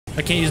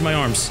I can't use my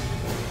arms.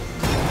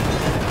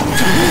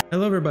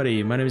 Hello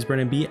everybody, my name is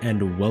Brennan B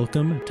and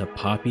welcome to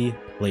Poppy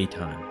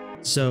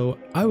Playtime. So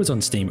I was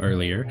on Steam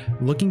earlier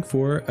looking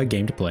for a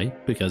game to play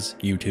because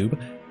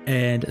YouTube,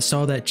 and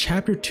saw that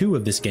chapter 2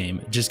 of this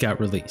game just got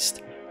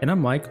released. And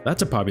I'm like,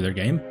 that's a popular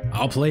game,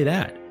 I'll play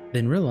that.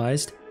 Then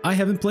realized I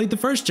haven't played the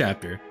first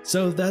chapter,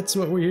 so that's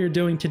what we're here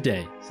doing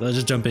today. So let's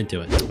just jump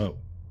into it. Oh,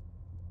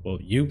 well,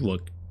 you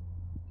look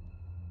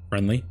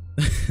friendly.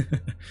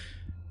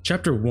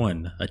 Chapter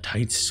 1, A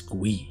Tight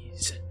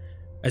Squeeze.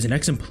 As an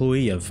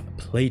ex-employee of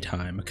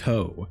Playtime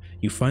Co.,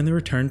 you finally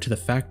return to the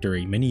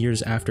factory many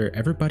years after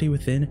everybody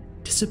within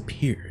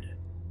disappeared.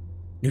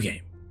 New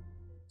game.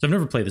 So I've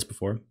never played this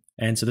before,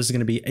 and so this is going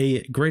to be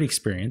a great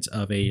experience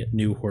of a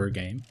new horror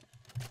game.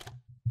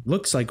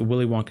 Looks like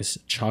Willy Wonka's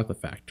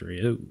Chocolate Factory.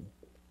 Ooh.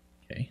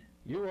 Okay.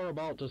 You are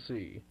about to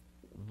see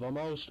the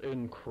most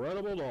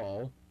incredible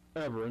doll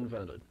ever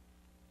invented.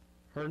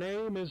 Her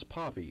name is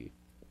Poppy,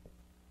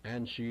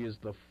 and she is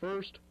the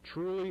first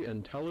truly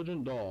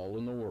intelligent doll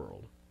in the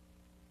world.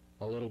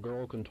 A little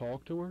girl can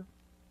talk to her.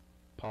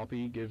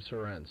 Poppy gives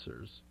her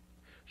answers.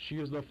 She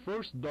is the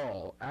first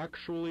doll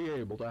actually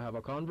able to have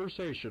a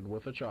conversation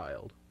with a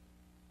child.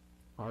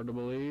 Hard to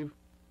believe?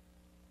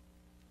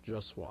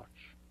 Just watch.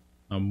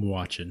 I'm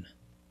watching.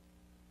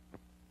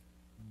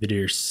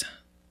 Videos.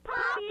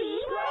 Poppy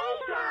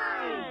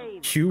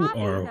Playtime! You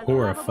are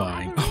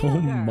horrifying. Oh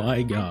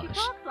my gosh.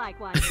 Hi,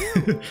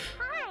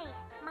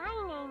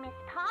 my name is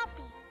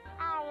Poppy.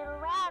 I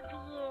love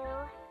you.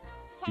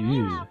 Can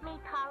you help me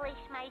polish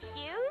my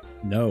shoes?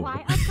 No.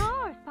 Why, of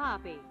course,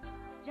 Poppy.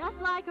 Just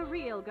like a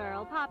real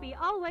girl, Poppy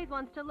always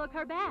wants to look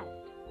her best.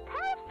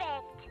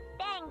 Perfect.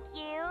 Thank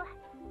you.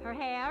 Her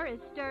hair is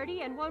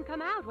sturdy and won't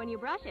come out when you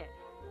brush it,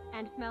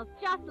 and smells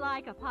just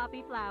like a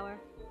poppy flower.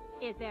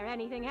 Is there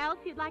anything else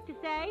you'd like to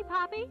say,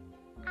 Poppy?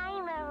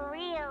 I'm a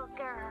real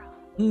girl.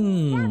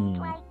 Hmm.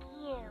 Just like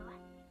you.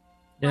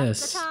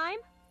 Yes. What's the time?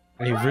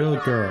 A real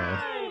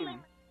girl.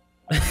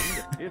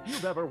 If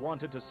you've ever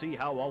wanted to see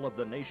how all of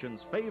the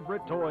nation's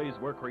favorite toys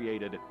were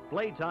created,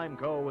 Playtime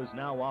Co. is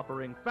now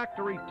offering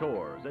factory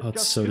tours at Oh,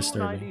 it's just so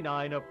disturbing.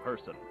 $2.99 a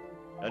person.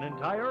 An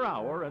entire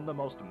hour in the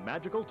most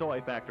magical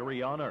toy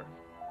factory on Earth.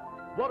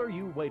 What are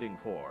you waiting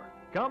for?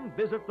 Come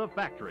visit the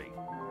factory.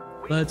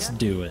 Let's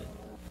do it.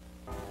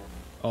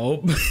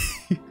 Oh.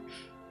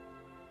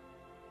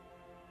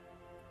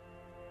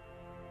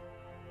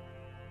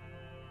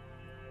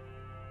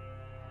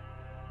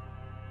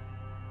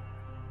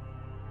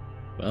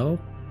 Well,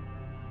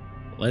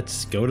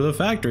 let's go to the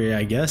factory,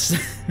 I guess.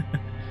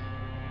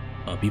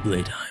 Poppy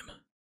Playtime.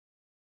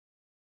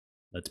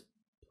 Let's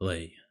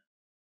play.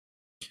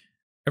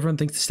 Everyone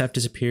thinks the staff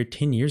disappeared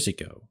 10 years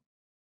ago.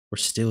 We're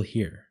still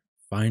here.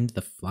 Find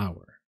the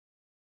flower.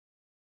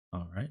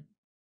 Alright.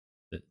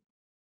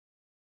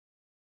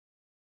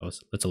 Oh,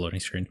 that's a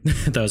loading screen. I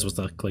thought I was supposed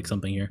to click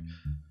something here.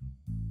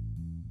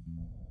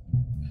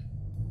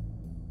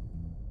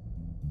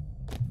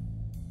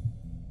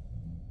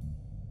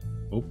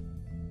 Oh.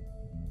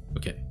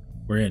 Okay.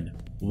 We're in.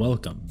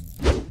 Welcome.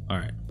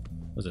 Alright.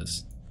 What's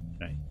this?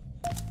 Okay.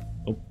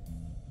 Oh.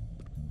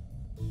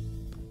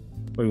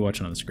 What are we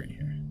watching on the screen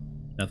here?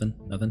 Nothing?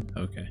 Nothing?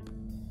 Okay.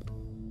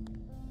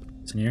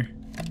 What's in here?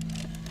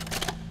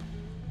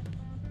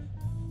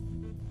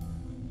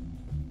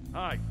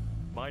 Hi,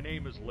 my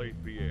name is Leif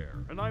Pierre,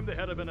 and I'm the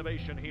head of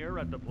innovation here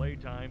at the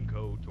Playtime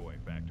Co. Toy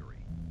Factory.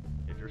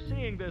 If you're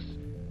seeing this,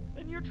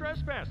 then you're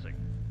trespassing.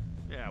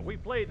 Yeah, we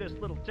play this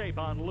little tape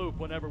on loop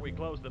whenever we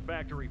close the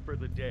factory for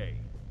the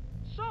day.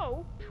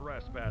 So,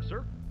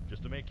 trespasser,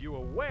 just to make you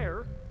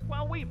aware,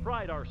 while we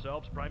pride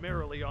ourselves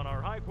primarily on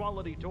our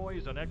high-quality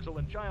toys and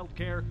excellent child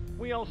care,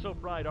 we also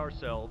pride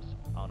ourselves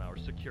on our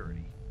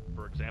security.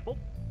 For example,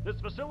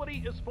 this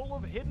facility is full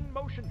of hidden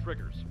motion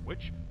triggers,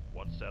 which,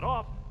 once set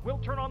off, will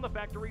turn on the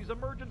factory's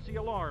emergency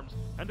alarms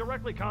and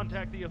directly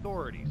contact the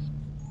authorities.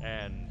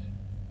 And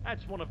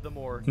that's one of the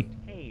more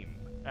tame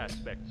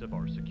aspects of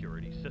our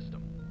security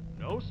system.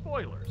 No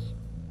spoilers.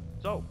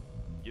 So,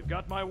 you've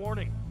got my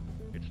warning.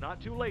 It's not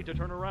too late to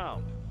turn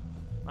around.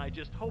 I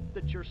just hope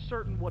that you're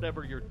certain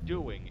whatever you're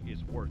doing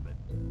is worth it.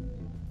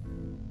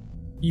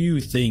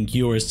 You think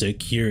your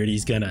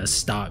security's gonna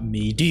stop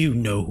me? Do you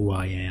know who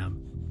I am?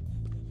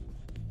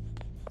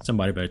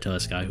 Somebody better tell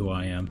this guy who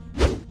I am.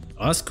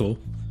 Oh, that's cool.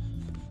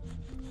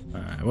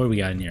 Alright, what do we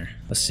got in here?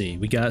 Let's see.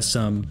 We got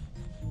some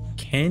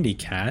Candy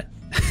Cat.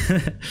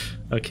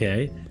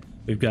 Okay.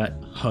 We've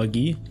got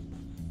Huggy.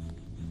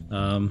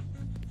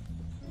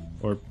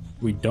 Or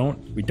we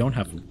don't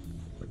have.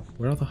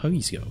 Where'd all the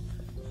Huggies go?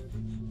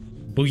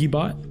 Boogie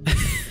Bot?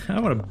 I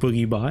want a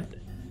Boogie Bot.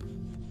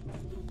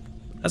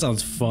 That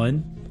sounds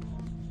fun.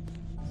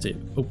 Let's see.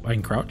 Oh, I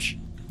can crouch.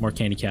 More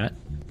Candy Cat.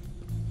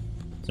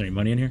 Is there any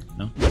money in here?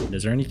 No.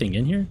 Is there anything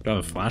in here? Do I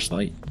have a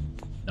flashlight?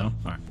 No?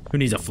 Alright. Who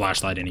needs a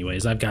flashlight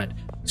anyways? I've got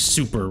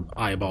super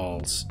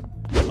eyeballs.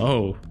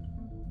 Oh.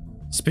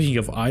 Speaking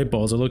of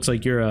eyeballs, it looks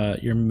like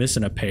you're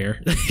missing a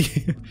pair.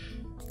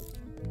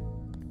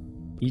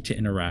 E to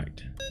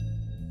interact.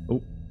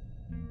 Oh.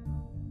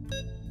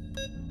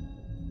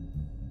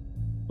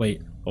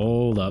 Wait,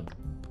 hold up.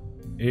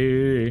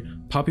 Hey,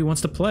 Poppy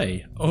wants to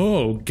play.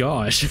 Oh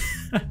gosh.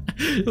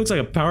 It looks like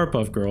a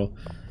Powerpuff Girl.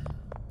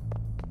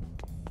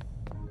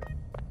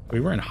 Are we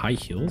wearing high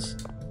heels?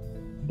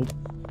 Oh.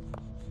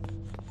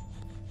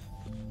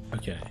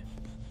 Okay.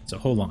 So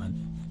hold on.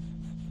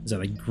 Is that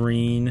like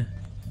green,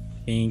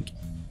 pink,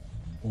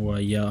 or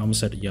yellow? I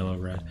almost said yellow,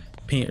 red.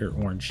 Pink or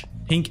orange.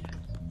 Pink,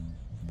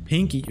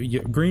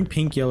 green,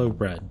 pink, yellow,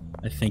 red.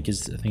 I think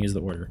is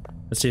the order.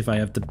 Let's see if I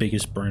have the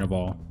biggest burn of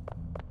all.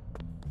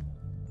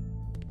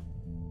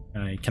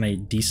 Can I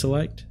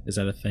deselect? Is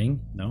that a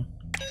thing? No?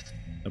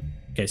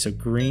 Okay, so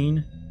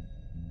green,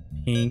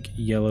 pink,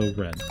 yellow,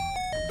 red.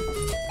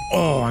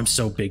 Oh, I'm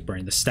so big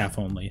brain. The staff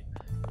only.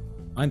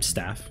 I'm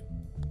staff.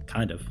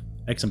 Kind of.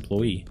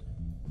 Ex-employee.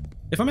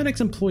 If I'm an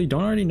ex-employee,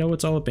 don't I already know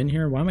what's all up in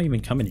here? Why am I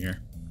even coming here?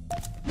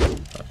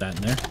 Put that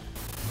in there.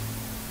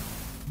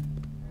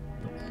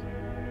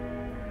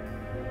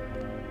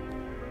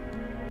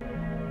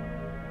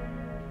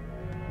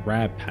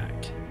 Grab pack.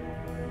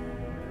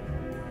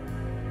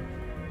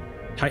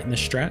 Tighten the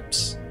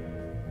straps.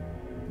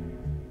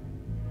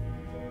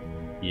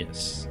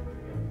 Yes.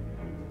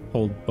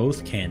 Hold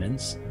both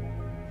cannons.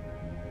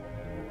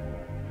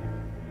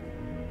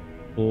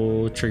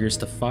 Pull triggers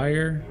to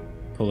fire.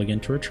 Pull again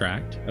to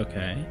retract.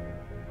 Okay.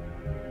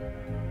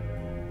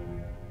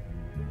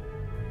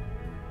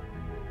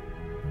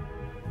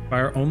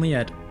 Fire only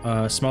at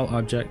small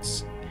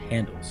objects.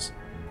 Handles.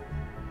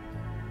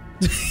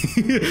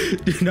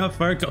 Do not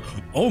fire.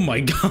 Oh my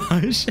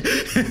gosh.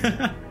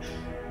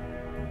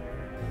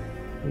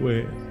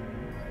 Wait.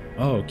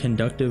 Oh,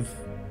 conductive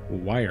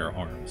wire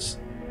arms.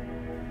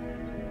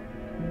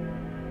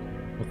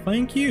 Well,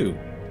 thank you.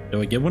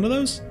 Do I get one of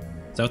those?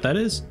 Is that what that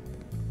is?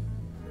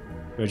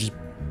 Do I just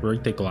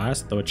break the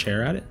glass, throw a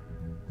chair at it?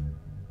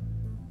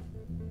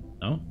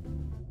 No?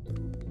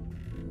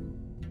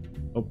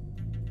 Oh.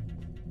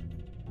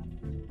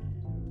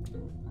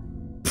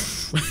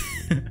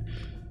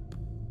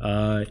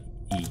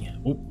 E.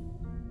 Oh.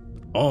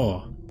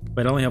 Oh.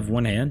 But I only have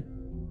one hand?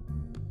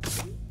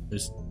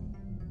 There's...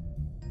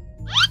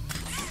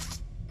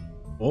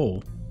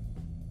 Oh.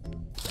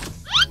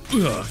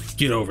 Ugh,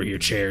 get over here,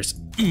 chairs.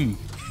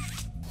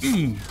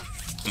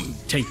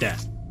 Take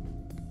that.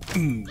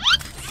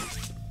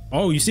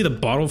 Oh, you see the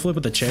bottle flip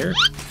with the chair?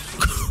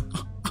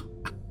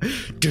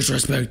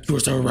 Disrespect your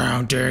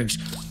surroundings.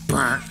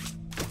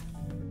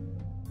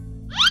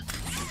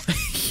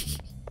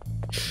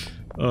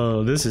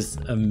 Oh, this is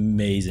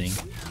amazing.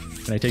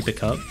 Can I take the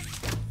cup?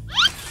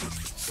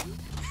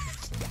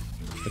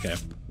 Okay.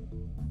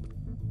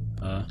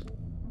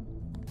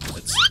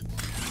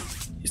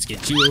 Let's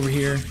get you over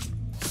here.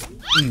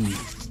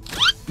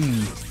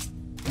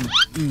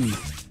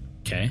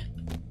 Okay.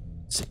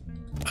 Let's see.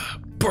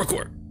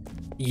 Parkour.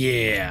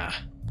 Yeah.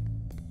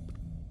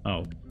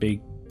 Oh, big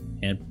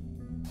hand.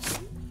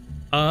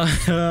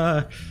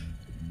 How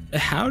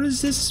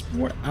does this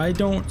work? I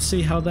don't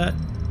see how that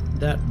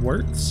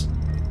works.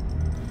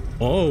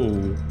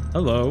 Oh,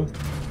 hello.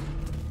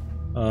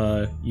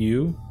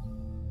 You.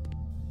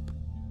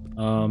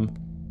 Oh,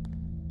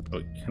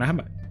 can I have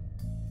my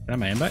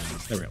hand back?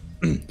 There we go.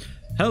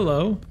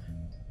 Hello.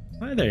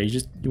 Hi there.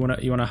 You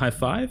wanna high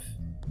five?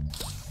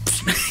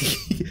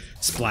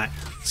 Splat.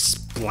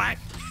 Splat.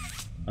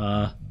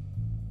 High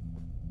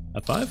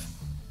five?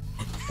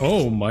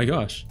 Oh my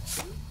gosh.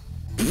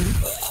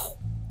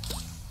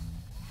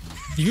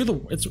 You hear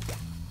it's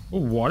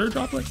water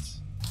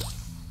droplets?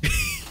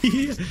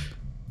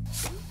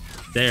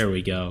 There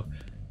we go.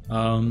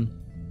 I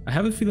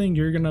have a feeling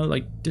you're gonna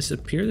like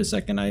disappear the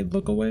second I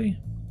look away.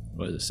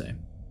 What does it say?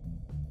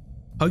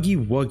 Huggy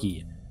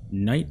Wuggy,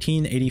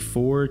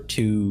 1984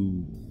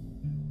 to...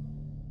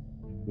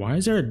 Why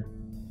is there a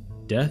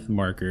death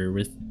marker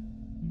with...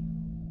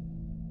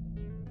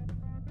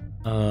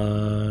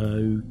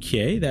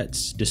 Okay,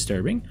 that's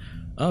disturbing.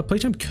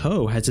 Playtime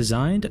Co. has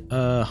designed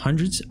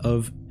hundreds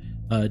of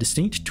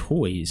distinct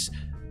toys,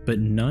 but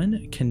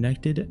none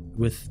connected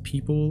with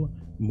people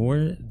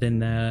more than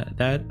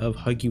that of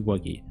Huggy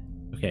Wuggy.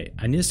 Okay,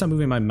 I need to stop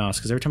moving my mouse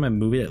because every time I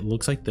move it, it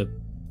looks like the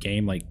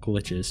game like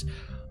glitches.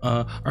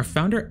 Our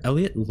founder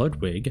Elliot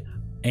Ludwig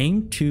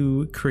aimed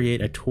to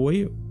create a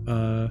toy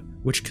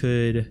which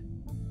could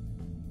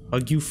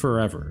hug you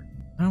forever.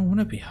 I don't want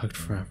to be hugged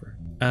forever.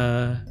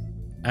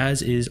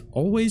 As is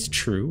always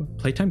true,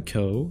 Playtime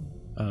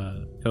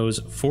Co.'s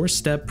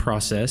four-step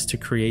process to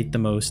create the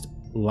most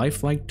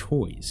lifelike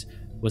toys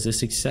was a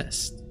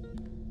success.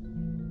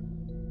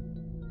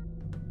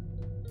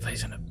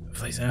 Flay's gonna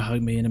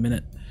hug me in a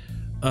minute.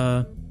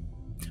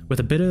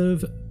 With a bit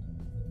of...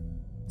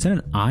 Is that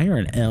an I or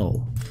an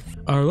L?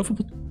 Our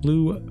lovable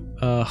blue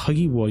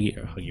Huggy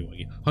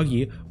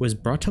was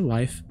brought to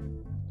life.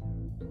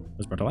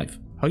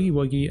 Huggy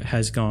Wuggy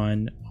has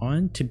gone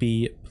on to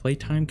be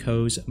Playtime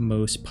Co.'s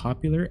most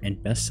popular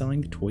and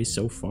best-selling toy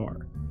so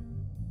far.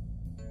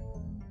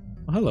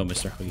 Oh, hello,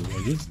 Mr. Huggy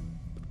Wuggy.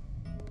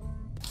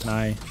 Can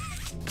I...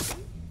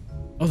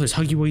 Oh, there's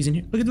Huggy Wuggies in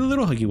here. Look at the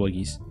little Huggy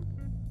Wuggies.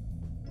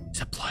 Is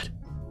that blood?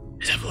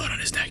 Is that blood on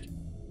his neck?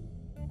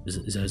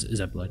 Is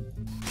that blood?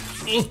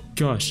 Oh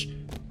gosh.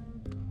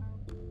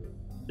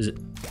 Is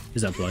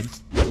that blood?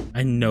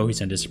 I know he's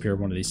gonna disappear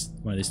one of these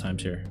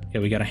times here. Okay,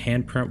 we got a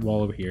handprint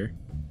wall over here.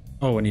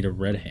 Oh, I need a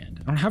red hand.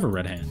 I don't have a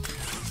red hand.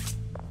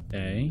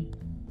 Okay.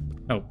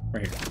 Oh,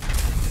 right here.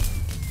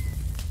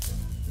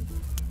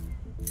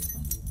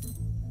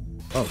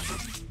 Oh.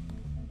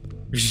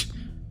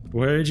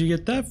 Where did you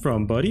get that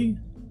from, buddy?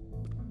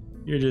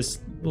 You're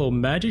just a little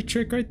magic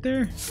trick right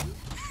there.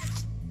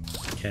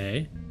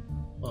 Okay.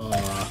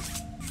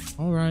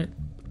 All right.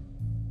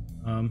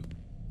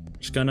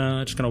 Just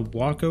gonna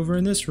walk over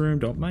in this room.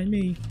 Don't mind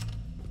me.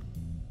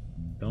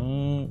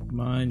 Don't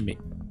mind me.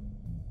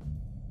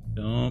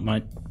 Don't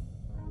mind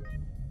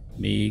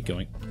me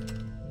going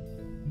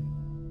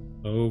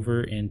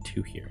over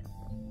into here.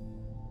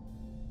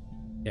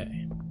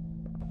 Okay.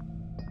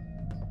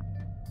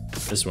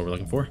 This is what we're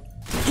looking for.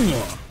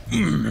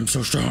 I'm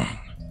so strong.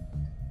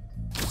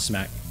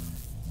 Smack.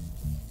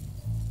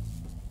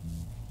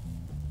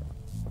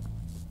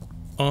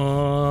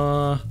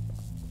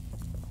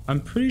 I'm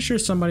pretty sure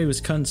somebody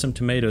was cutting some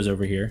tomatoes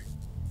over here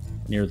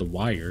near the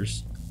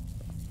wires.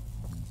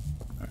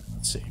 All right,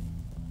 let's see.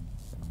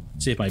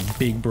 Let's see if my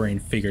big brain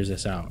figures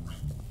this out.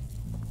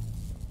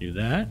 Do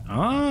that.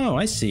 Oh,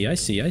 I see. Oh,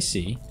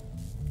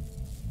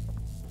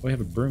 we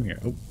have a broom here.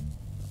 Oh.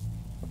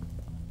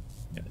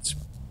 Yeah, let's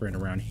bring it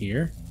around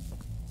here.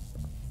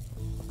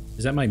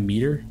 Is that my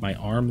meter? My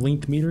arm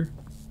length meter?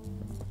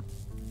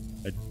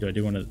 Do I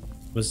do want to...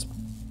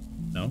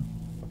 No?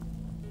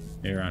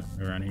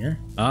 Around here?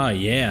 Ah,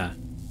 yeah.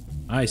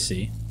 I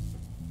see.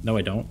 No,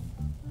 I don't.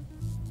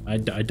 I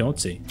don't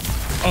see.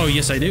 Oh,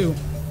 yes, I do.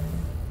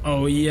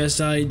 Oh, yes,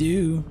 I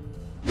do.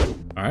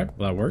 All right,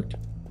 well, that worked.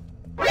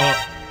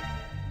 Oh.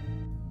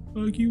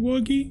 Huggy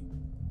Wuggy?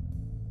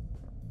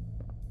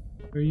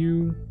 Are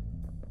you...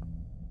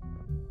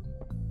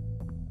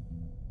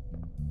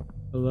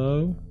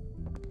 Hello?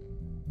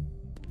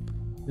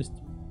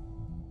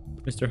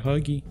 Mr.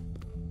 Huggy?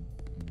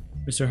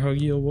 Mr.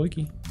 Huggy or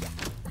Wuggy?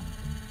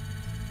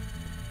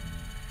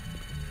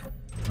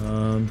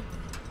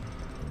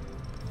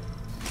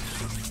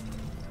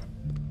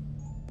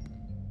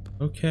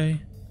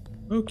 Okay.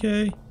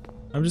 Okay.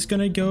 I'm just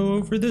gonna go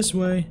over this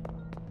way.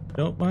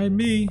 Don't mind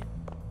me.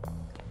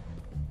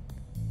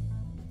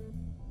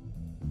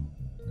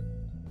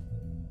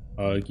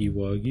 Huggy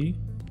Wuggy.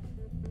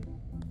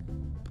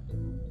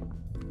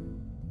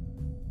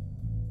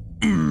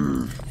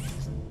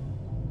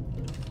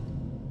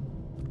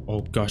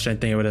 Oh gosh, I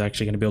didn't think I was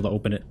actually gonna be able to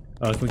open it.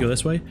 Can we go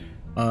this way?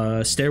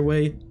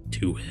 Stairway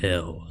to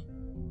hell.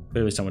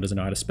 Clearly someone doesn't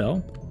know how to spell.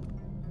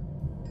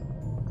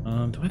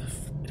 Do I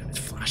have a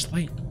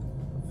flashlight?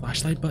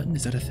 Flashlight button?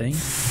 Is that a thing?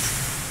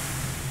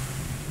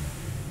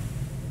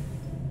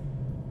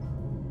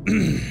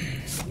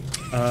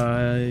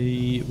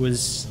 I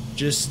was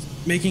just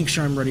making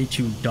sure I'm ready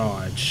to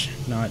dodge,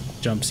 not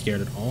jump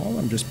scared at all.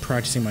 I'm just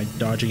practicing my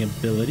dodging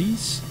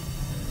abilities.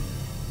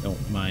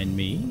 Don't mind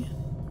me.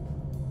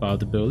 Bob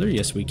the Builder,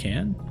 yes we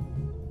can.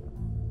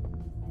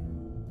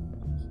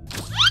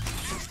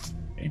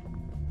 Okay.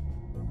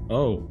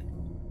 Oh,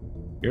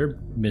 you're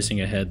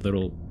missing a head,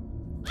 little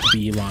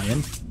bee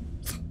lion.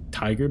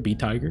 Tiger, bee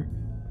tiger.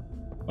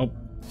 Oh,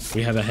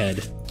 we have a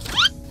head.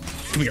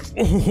 Come here.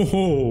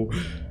 Oh,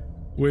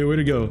 wait, where'd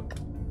it go?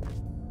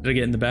 Did I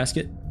get in the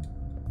basket?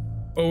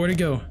 Oh, where'd it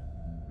go?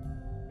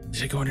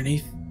 Did it go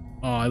underneath?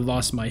 Oh, I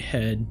lost my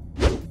head.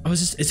 Oh,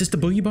 is this the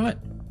boogie bot?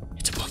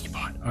 It's a boogie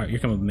bot. All right, you're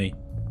coming with me.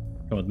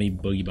 Come with me,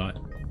 boogie bot.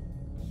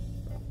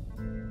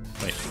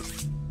 Wait,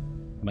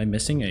 am I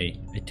missing a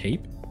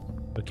tape?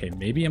 Okay,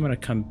 maybe I'm gonna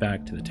come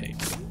back to the tape.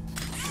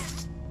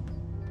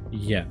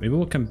 Yeah, maybe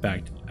we'll come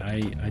back to,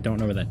 I don't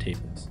know where that tape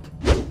is.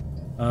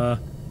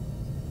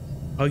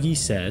 Huggy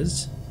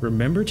says,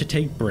 remember to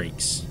take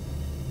breaks.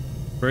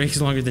 Breaks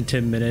longer than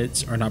 10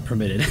 minutes are not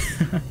permitted.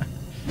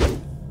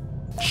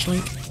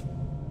 Schlink.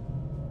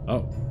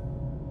 Oh.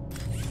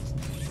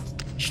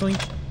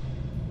 Schlink.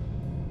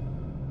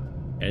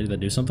 Okay, did that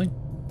do something?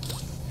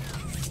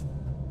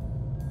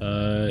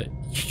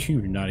 You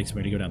do not expect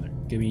me to go down there.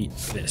 Give me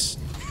this.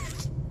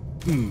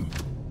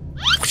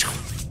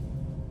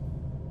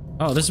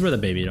 Oh, this is where the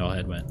baby doll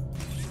head went.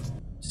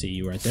 See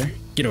you right there?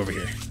 Get over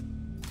here.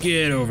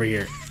 Get over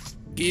here.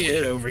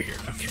 Get over here.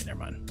 Okay, never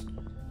mind.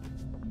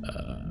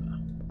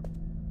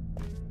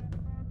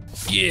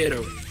 Get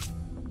over.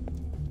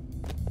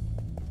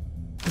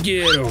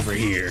 Get over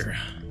here.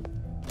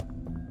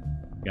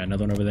 Got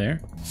another one over there.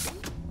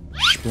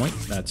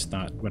 Shpoink. That's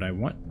not what I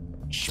want.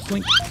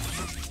 Shpoink.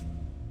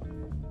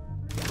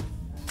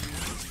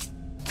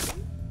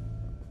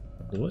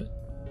 What?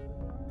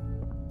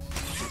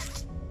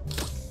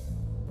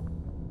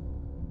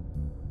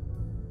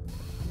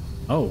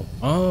 Oh.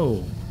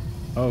 Oh.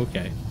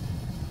 Okay.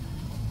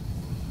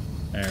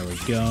 There we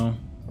go.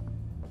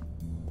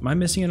 Am I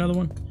missing another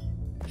one?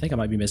 I think I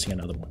might be missing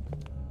another one.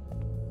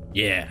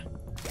 Yeah.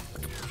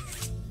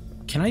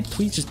 Can I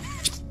please just...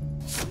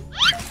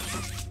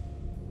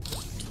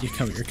 You're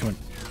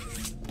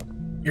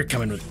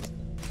coming with...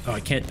 Oh, I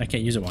can't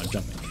use it while I'm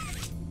jumping.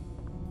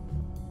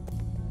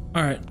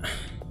 All right,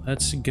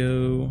 let's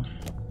go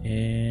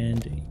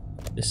and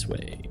this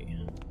way.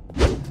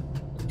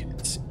 Okay,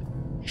 let's see.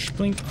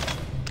 Splink,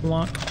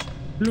 blonk,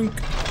 blunk.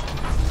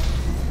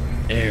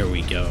 There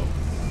we go.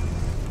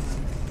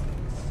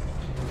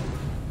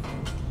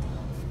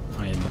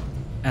 I am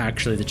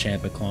actually the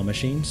champ at claw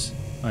machines.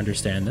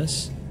 Understand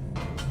this.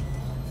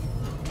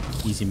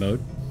 Easy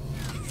mode.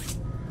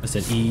 I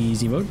said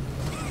easy mode.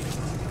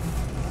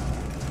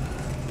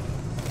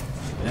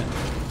 Yeah.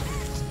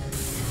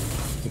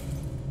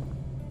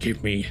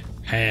 Give me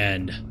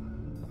hand.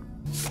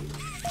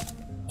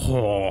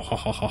 Ho ha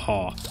ha ha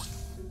ha.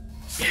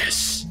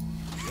 Yes.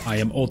 I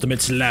am ultimate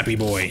slappy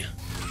boy.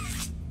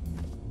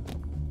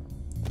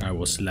 I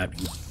will slap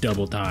you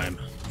double time.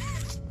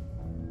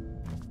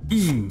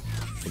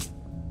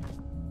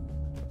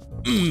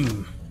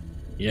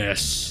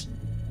 Yes.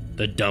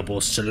 The double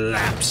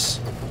slaps.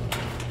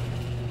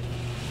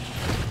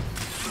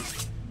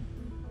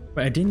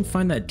 But I didn't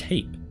find that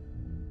tape.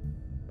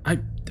 I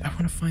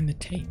want to find the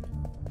tape.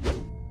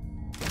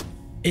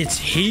 It's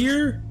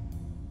here?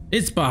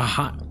 It's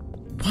behind.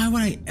 Why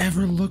would I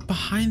ever look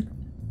behind?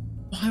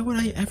 Why would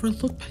I ever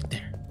look back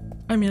there?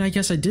 I mean, I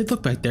guess I did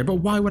look back there, but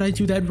why would I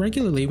do that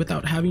regularly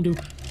without having to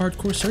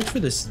hardcore search for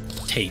this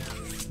tape?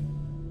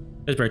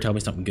 This better tell me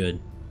something good.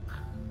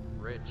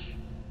 Rich,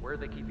 where are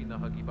they keeping the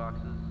Huggy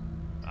boxes?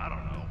 I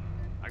don't know.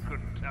 I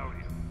couldn't tell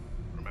you.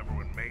 Remember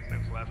when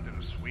maintenance left in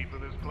a sweep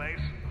of this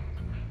place?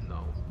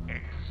 No.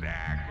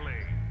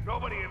 Exactly.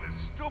 Nobody in this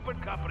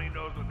stupid company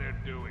knows what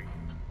they're doing.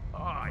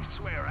 Oh, I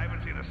swear I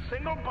haven't seen a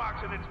single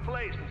box in its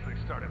place since they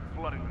started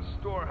flooding the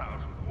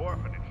storehouse with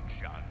orphanage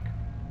junk.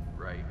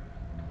 Right.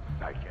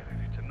 I get it.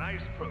 It's a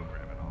nice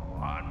program and all,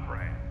 on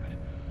brand, but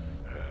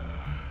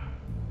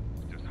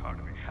it's just hard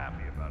to be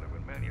happy about it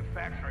when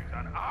manufacturing's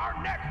on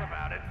our necks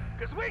about it,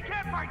 because we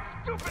can't find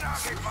stupid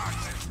hockey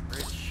boxes.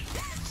 Rich.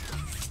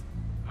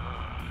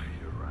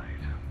 You're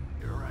right.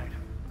 You're right.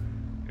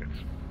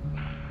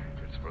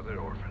 It's for the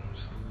orphans.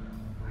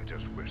 I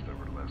just wish there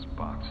were less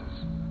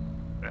boxes.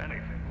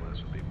 Anything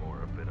less would be more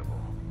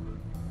habitable.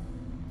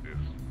 Is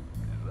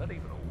that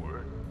even a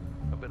word?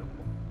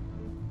 Habitable?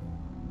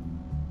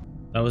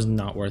 That was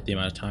not worth the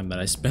amount of time that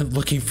I spent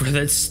looking for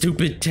that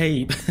stupid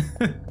tape.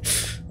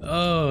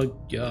 Oh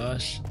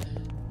gosh.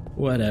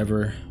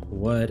 Whatever.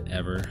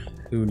 Whatever.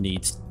 Who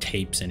needs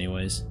tapes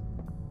anyways?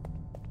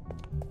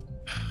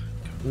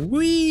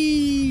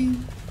 Whee!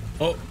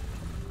 Oh.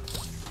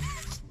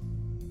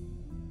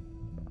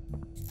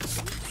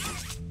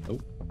 Oh.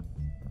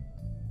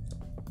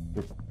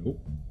 Oh. Oh.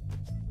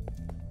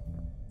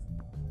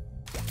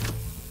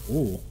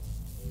 Ooh.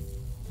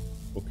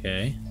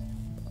 Okay.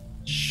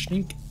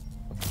 Shink.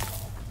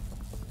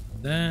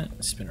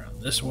 That. Spin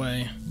around this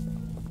way.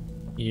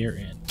 Here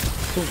and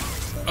boom.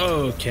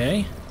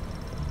 Okay.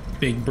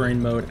 Big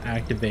brain mode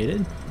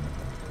activated.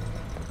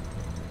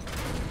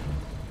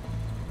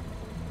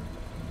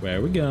 Where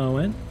are we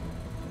going?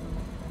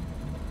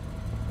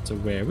 So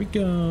where are we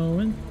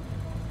going?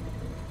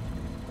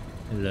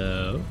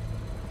 Hello?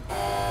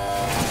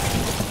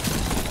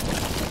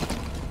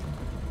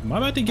 Am I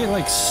about to get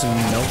like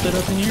smelted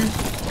up in here?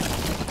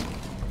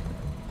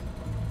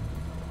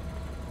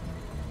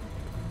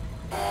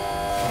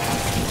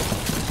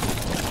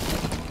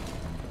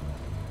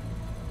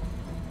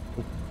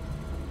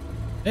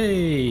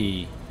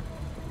 Hey!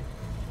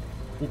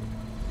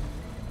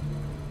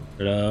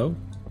 Hello?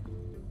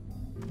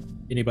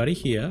 Anybody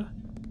here?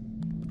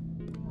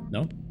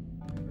 No?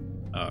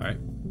 Alright.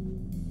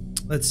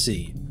 Let's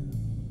see.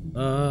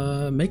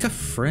 Make a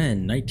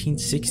Friend,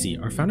 1960.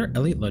 Our founder,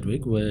 Elliot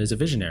Ludwig, was a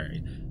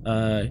visionary.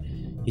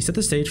 He set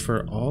the stage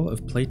for all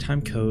of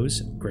Playtime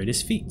Co.'s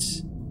greatest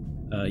feats.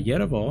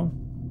 Yet of all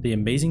the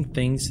amazing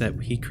things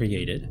that he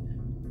created,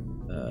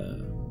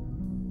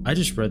 I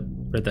just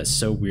read that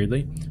so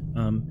weirdly.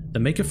 The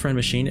Make a Friend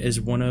machine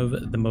is one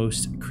of the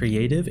most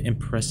creative,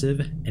 impressive,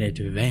 and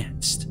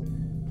advanced.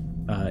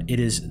 It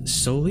is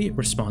solely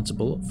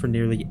responsible for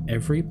nearly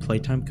every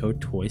Playtime Co.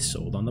 toy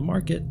sold on the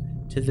market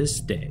to this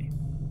day.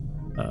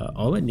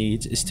 All it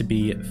needs is to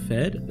be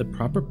fed the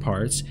proper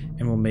parts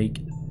and it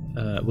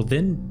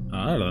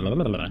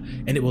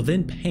will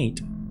then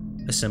paint,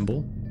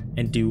 assemble,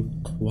 and do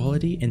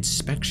quality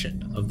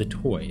inspection of the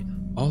toy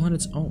all on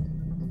its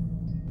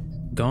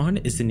own. Gone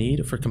is the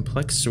need for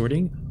complex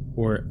sorting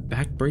or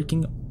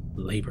backbreaking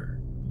labor.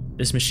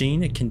 This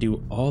machine can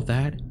do all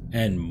that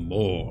and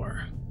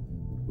more.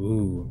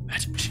 Ooh,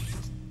 magic machine.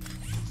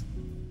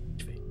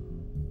 Activate.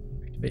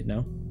 Activate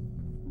now.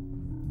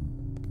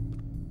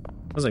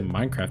 That was like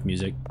Minecraft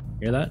music.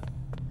 Hear that?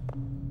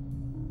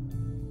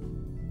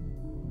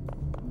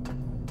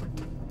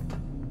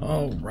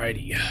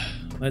 Alrighty.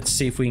 Let's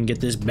see if we can get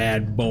this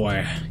bad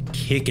boy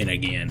kicking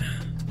again.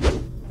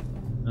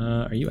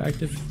 Are you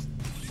active?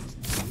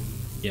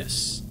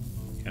 Yes.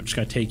 Okay, I'm just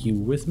gonna take you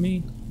with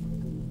me.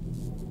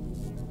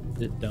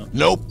 Sit down.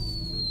 Nope.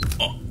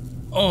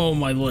 Oh,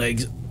 my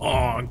legs.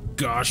 Oh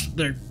gosh,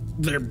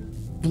 they're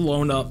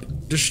blown up,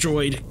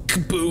 destroyed,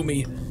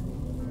 kaboomy.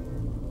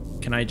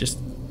 Can I just?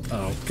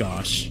 Oh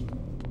gosh.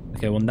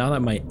 Okay, well now that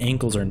my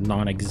ankles are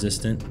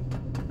non-existent,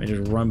 I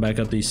just run back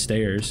up these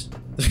stairs.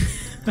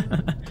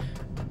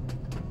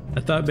 I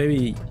thought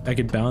maybe I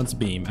could balance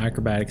beam,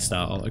 acrobatic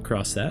style,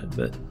 across that,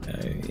 but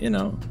you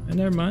know,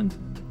 never mind.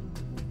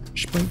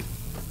 Splink.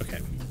 Okay.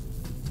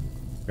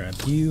 Grab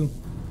you.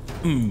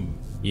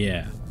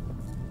 Yeah.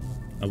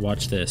 Now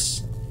watch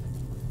this.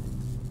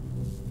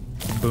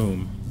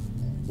 Boom.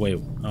 Wait,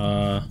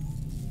 oh.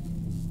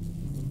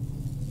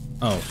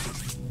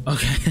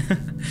 Okay.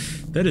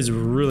 That is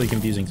really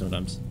confusing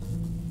sometimes.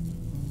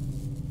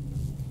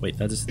 Wait,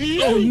 that is...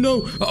 Oh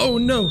no! Oh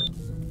no!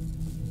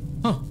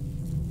 Oh.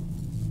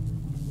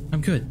 I'm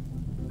good.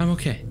 I'm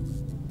okay.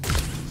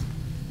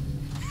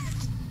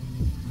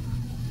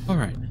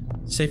 Alright.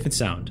 Safe and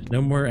sound. No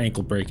more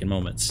ankle breaking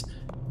moments.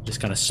 Just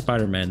kind of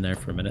Spider-Man there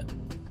for a minute.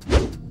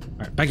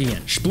 Alright, back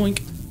again. Shblink.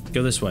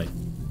 Go this way.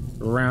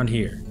 Around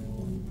here.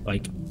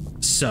 Like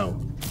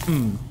so.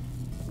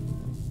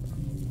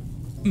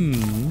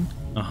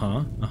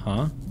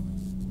 Uh-huh.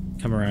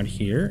 Come around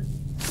here.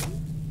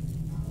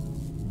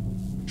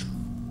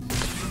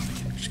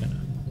 Okay, just gonna...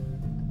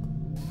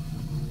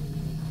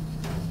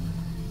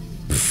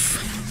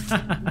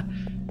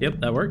 Yep,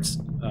 that works.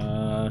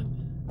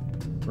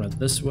 Run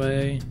this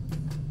way.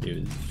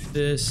 Do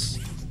this.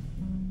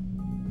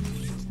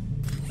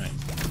 Alright,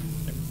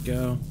 there we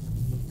go.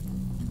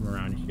 Come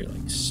around here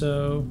like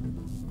so.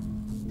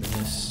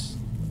 This.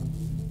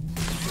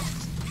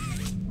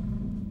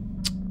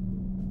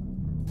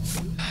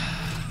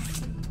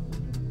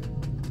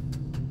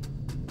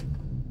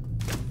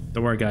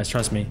 Don't worry, guys.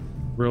 Trust me.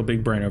 Real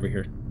big brain over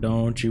here.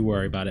 Don't you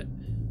worry about it.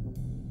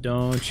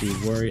 Don't you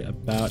worry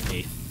about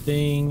a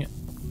thing.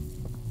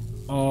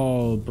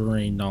 All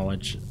brain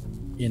knowledge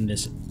in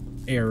this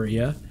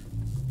area.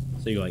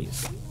 So you like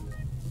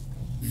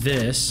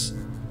this.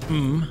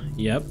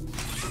 Yep.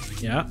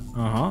 Yeah.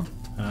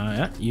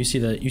 Yeah. You see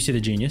the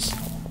genius.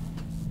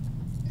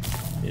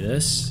 Do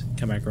this.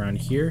 Come back around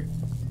here.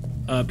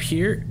 Up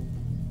here.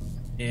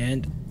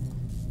 And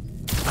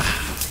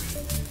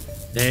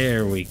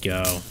there we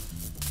go.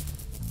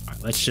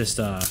 Alright, let's just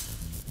oh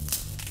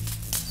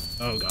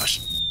gosh.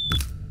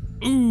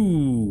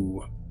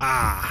 Ooh.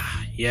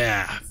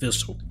 Yeah, feels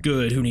so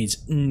good. Who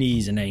needs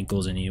knees and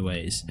ankles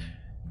anyways?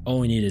 All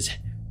we need is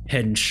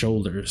head and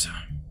shoulders,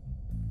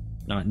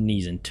 not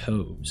knees and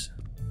toes.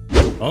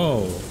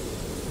 Oh,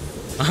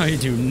 I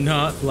do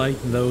not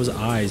like those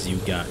eyes you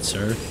got,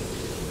 sir.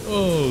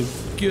 Oh,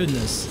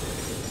 goodness.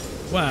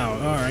 Wow,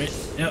 alright.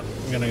 Yep,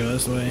 we're gonna go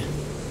this way.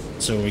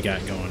 So what we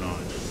got going on?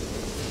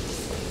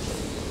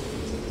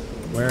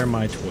 Where are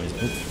my toys?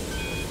 Oh.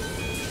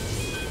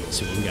 Let's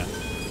see what we got.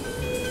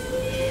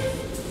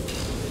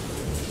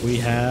 We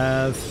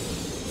have...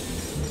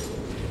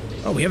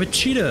 Oh, we have a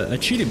cheetah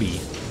bee.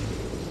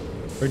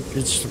 Or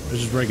it's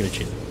just regular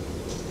cheetah.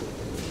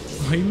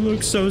 Oh, you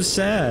look so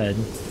sad.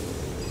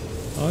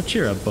 Oh,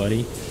 cheer up,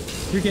 buddy.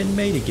 You're getting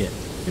made again.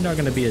 You're not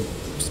gonna be a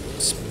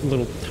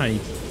little tiny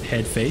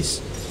head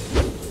face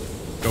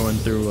going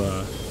through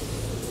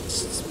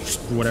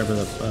whatever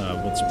the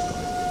what's it called?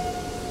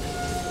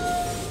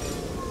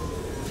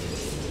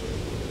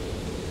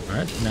 All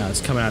right, now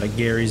it's coming out of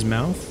Gary's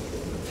mouth.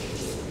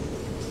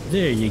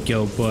 There you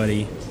go,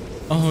 buddy.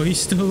 Oh, he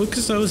still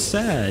looks so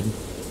sad.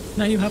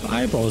 Now you have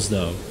eyeballs,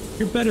 though.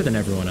 You're better than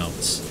everyone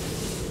else.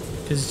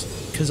 Cause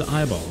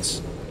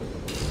eyeballs.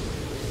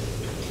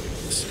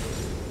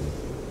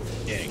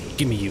 Yeah,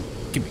 give me you.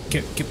 Give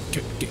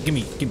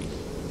me.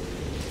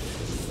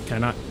 Can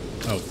I not?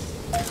 Oh,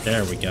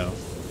 there we go.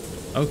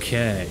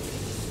 Okay.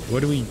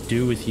 What do we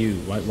do with you?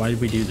 Why did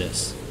we do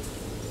this?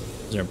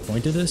 Is there a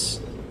point to this?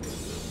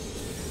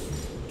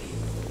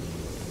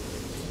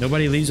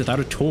 Nobody leaves without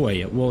a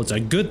toy. Well, it's a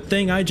good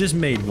thing I just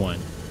made one.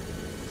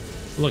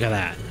 Look at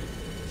that.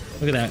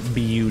 Look at that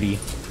beauty.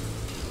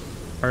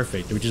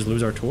 Perfect. Did we just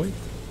lose our toy?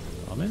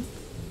 Oh, man.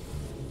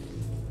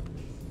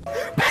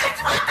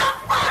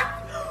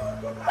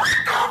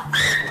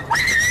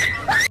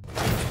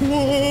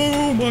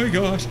 Whoa, my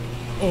gosh.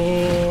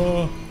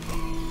 Oh.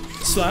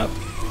 Slap.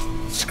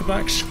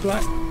 Splack,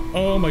 splack.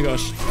 Oh my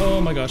gosh. Oh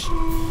my gosh.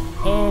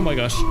 Oh my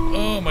gosh.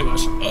 Oh my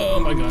gosh. Oh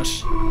my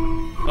gosh.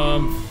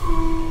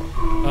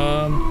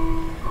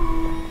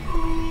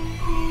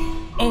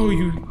 Oh,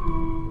 you.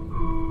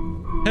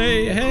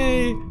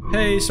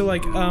 Hey, so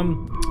like, you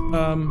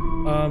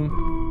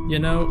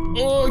know.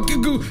 Oh,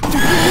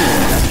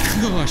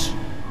 gosh.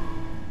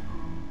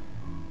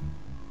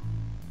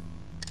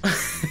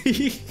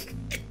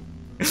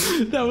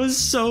 That was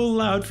so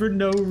loud for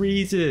no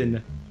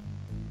reason.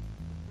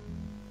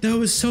 That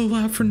was so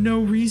loud for no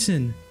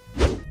reason.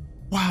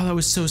 Wow, that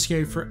was so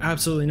scary for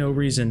absolutely no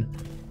reason.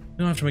 We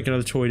don't have to make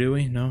another toy, do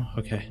we? No?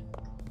 Okay.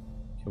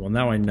 Okay, well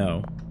now I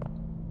know.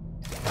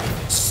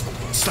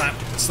 Slap,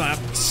 slap,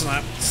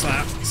 slap,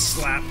 slap,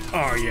 slap.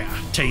 Oh yeah,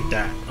 take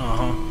that.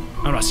 Uh-huh.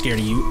 I'm not scared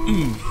of you.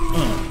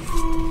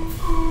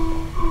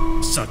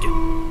 Suck it.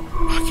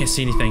 Oh, I can't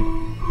see anything.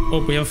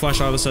 Oh, we have a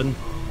flashlight all of a sudden.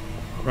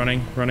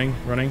 Running, running,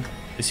 running.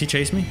 Does he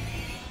chase me?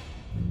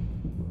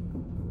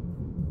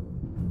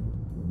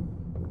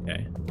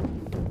 Okay.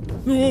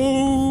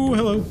 Oh,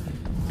 hello.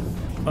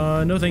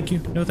 No thank you.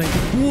 No thank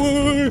you.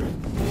 Whoa!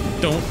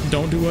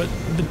 Don't do what?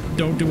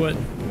 Don't do what?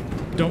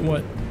 Don't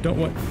what? Don't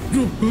what?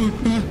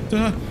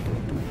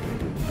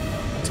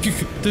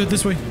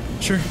 This way.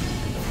 Sure.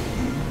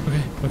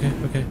 Okay.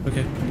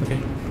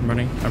 I'm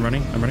running.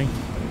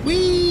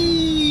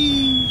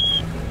 Whee!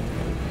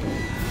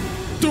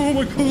 Oh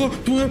my god!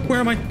 Where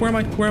am I?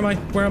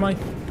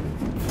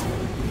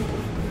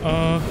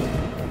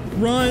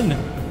 Run!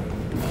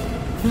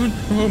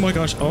 Oh my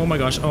gosh.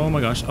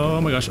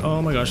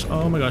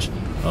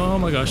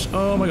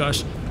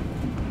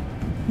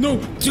 No!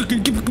 What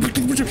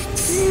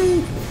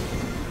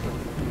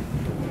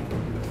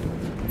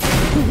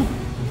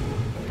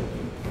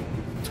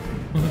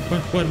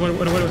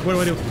do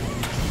I do?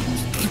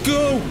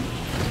 Go!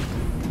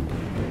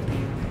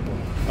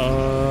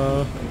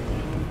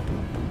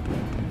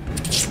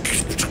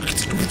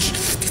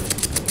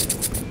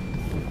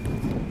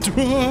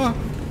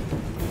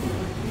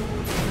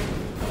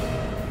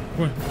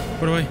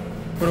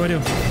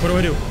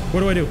 What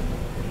do I do?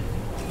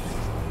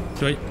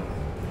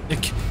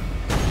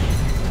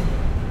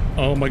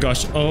 Oh my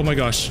gosh.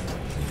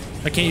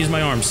 I can't use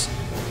my arms.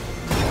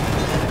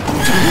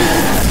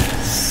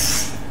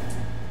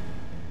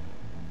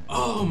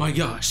 Oh my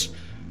gosh.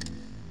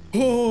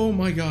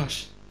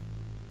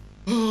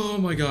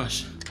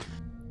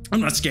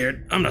 I'm not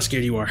scared.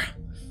 You are.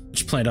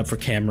 Just playing up for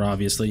camera,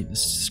 obviously.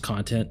 This is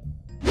content.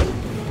 Oh,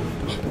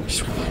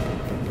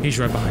 he's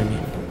right behind me.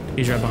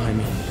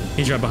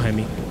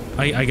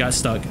 I got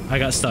stuck. I'm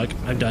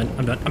done.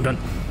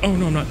 Oh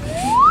no, I'm not.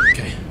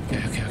 Okay. Here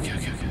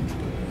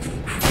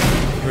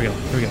we go.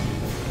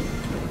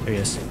 There he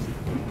is.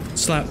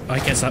 Slap. I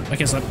can't stop.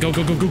 Go.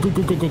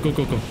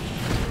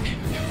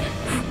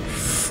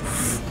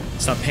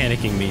 Stop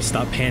panicking me. It's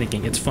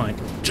fine.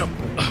 Jump.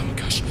 Oh my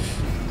gosh.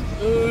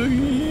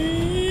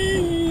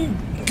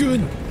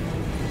 Good.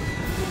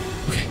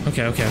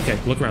 Okay.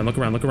 Look around.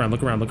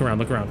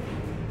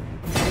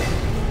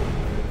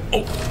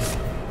 Oh.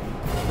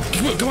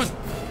 Come on.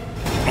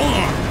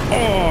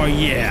 Oh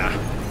yeah.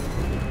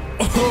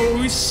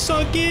 Oh,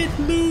 suck it,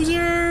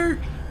 loser.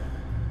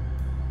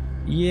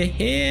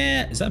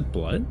 Yeah. Is that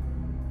blood?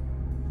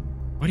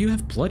 Why do you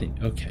have blood in?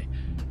 Okay.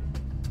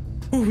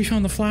 Oh, we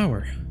found the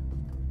flower.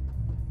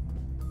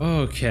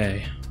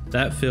 Okay,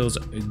 that feels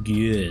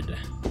good.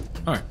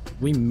 All right,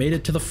 we made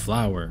it to the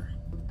flower.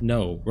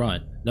 No,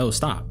 run. No,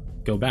 stop.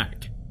 Go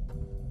back.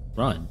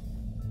 Run.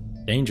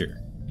 Danger.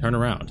 Turn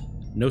around.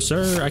 No,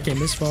 sir, I came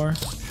this far.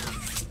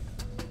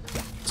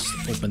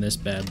 Let's open this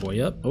bad boy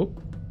up. Oh.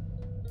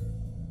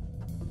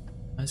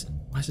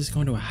 Why is this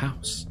going to a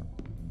house?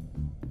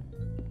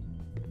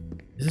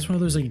 Is this one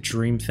of those like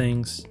dream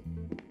things?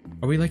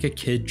 Are we like a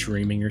kid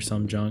dreaming or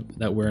some junk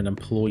that we're an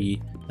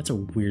employee? That's a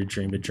weird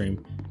dream to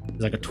dream.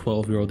 It's like a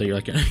 12-year-old that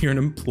you're an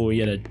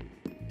employee at a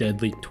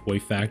deadly toy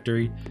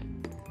factory.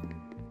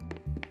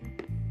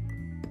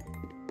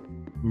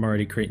 I'm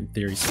already creating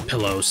theories.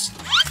 Pillows.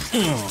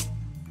 You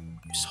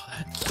saw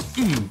that?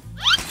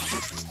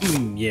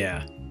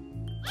 Yeah.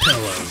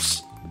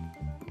 Pillows.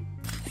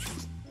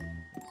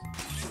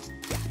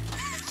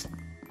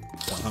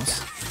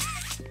 House.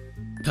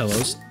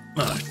 Pillows.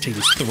 Take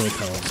these throw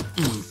pillows.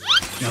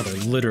 Now they're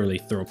literally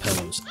throw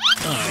pillows.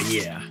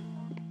 Yeah.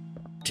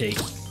 Take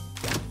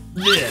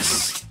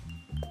this.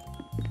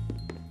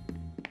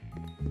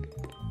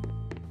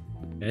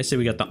 Okay, so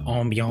we got the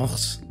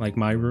ambiance, like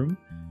my room.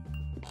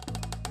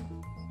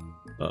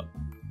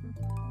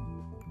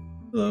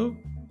 Hello,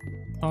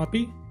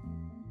 Poppy.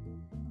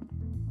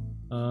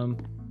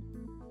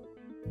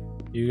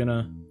 You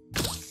gonna?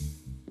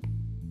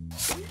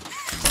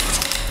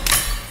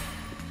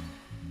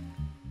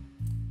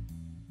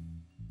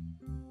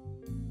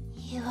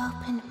 You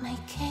opened my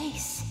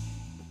case.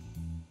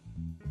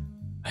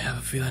 I have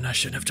a feeling I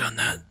shouldn't have done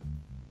that.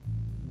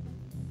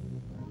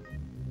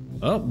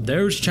 Oh,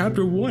 there's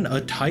chapter 1,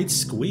 a tight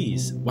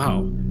squeeze.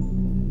 Wow.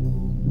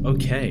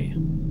 Okay.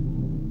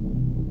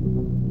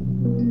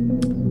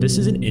 This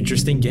is an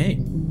interesting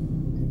game.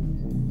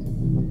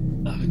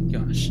 Oh,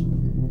 gosh.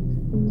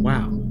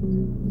 Wow.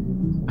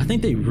 I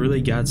think they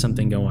really got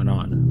something going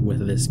on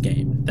with this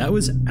game. That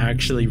was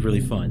actually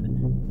really fun.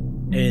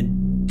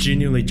 And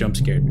genuinely jump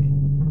scared me.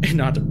 And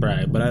not to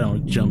brag, but I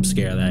don't jump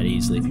scare that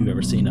easily. If you've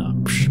ever seen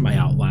my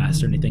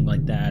Outlast or anything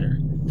like that, or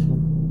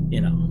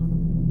you know,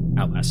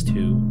 Outlast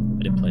 2,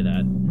 I didn't play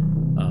that,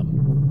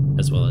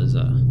 as well as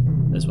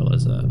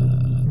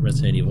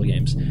Resident Evil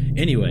games.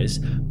 Anyways,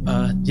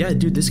 yeah,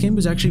 dude, this game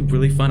was actually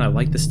really fun. I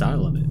like the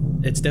style of it.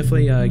 It's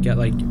definitely got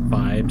like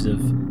vibes of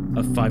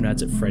Five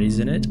Nights at Freddy's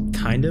in it,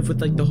 kind of,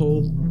 with like the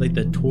whole like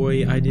the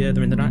toy idea. I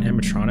mean, they're not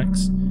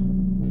animatronics.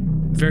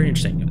 Very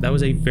interesting. That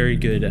was a very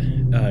good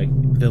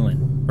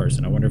villain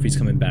person. I wonder if he's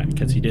coming back,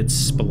 because he did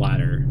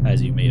splatter,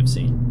 as you may have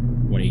seen,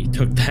 when he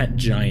took that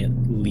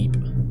giant leap.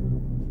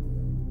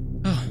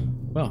 Oh,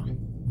 well.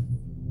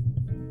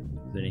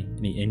 Is there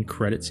any end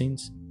credit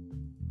scenes?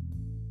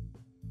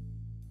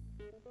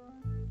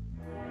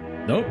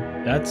 Nope,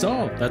 that's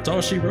all. That's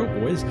all she wrote,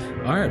 boys.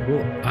 All right,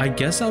 well, I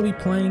guess I'll be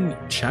playing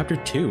chapter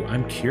 2.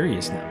 I'm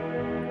curious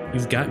now.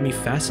 You've got me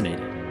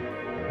fascinated.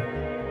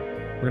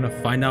 We're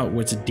gonna find out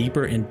what's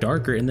deeper and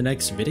darker in the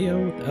next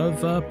video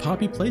of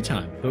Poppy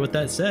Playtime. But with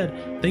that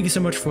said, thank you so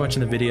much for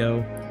watching the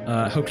video.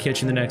 Hope to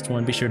catch you in the next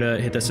one. Be sure to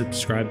hit that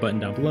subscribe button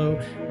down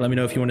below. Let me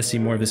know if you want to see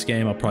more of this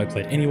game. I'll probably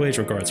play it anyways,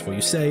 regardless of what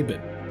you say, but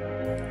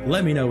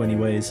let me know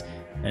anyways.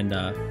 And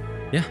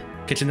yeah,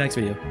 catch you in the next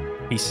video.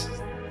 Peace.